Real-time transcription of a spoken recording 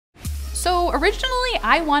So originally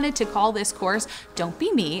I wanted to call this course, Don't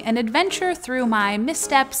Be Me, an adventure through my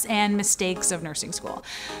missteps and mistakes of nursing school.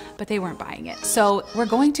 But they weren't buying it. So we're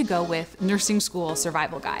going to go with Nursing School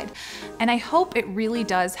Survival Guide. And I hope it really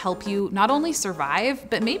does help you not only survive,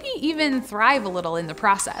 but maybe even thrive a little in the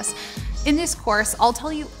process. In this course, I'll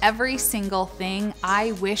tell you every single thing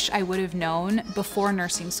I wish I would have known before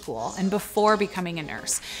nursing school and before becoming a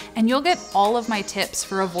nurse. And you'll get all of my tips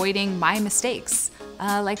for avoiding my mistakes.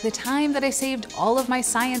 Like the time that I saved all of my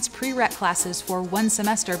science prereq classes for one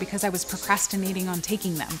semester because I was procrastinating on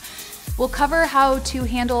taking them. We'll cover how to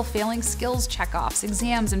handle failing skills checkoffs,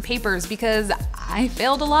 exams, and papers because I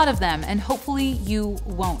failed a lot of them, and hopefully you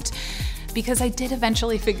won't. Because I did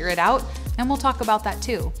eventually figure it out, and we'll talk about that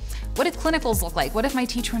too. What do clinicals look like? What if my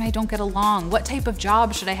teacher and I don't get along? What type of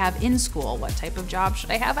job should I have in school? What type of job should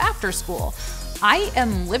I have after school? I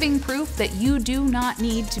am living proof that you do not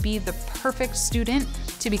need to be the perfect student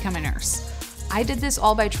to become a nurse. I did this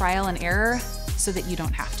all by trial and error so that you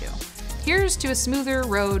don't have to. Here's to a smoother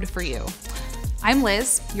road for you. I'm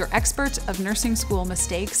Liz, your expert of nursing school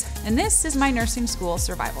mistakes, and this is my Nursing School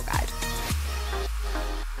Survival Guide.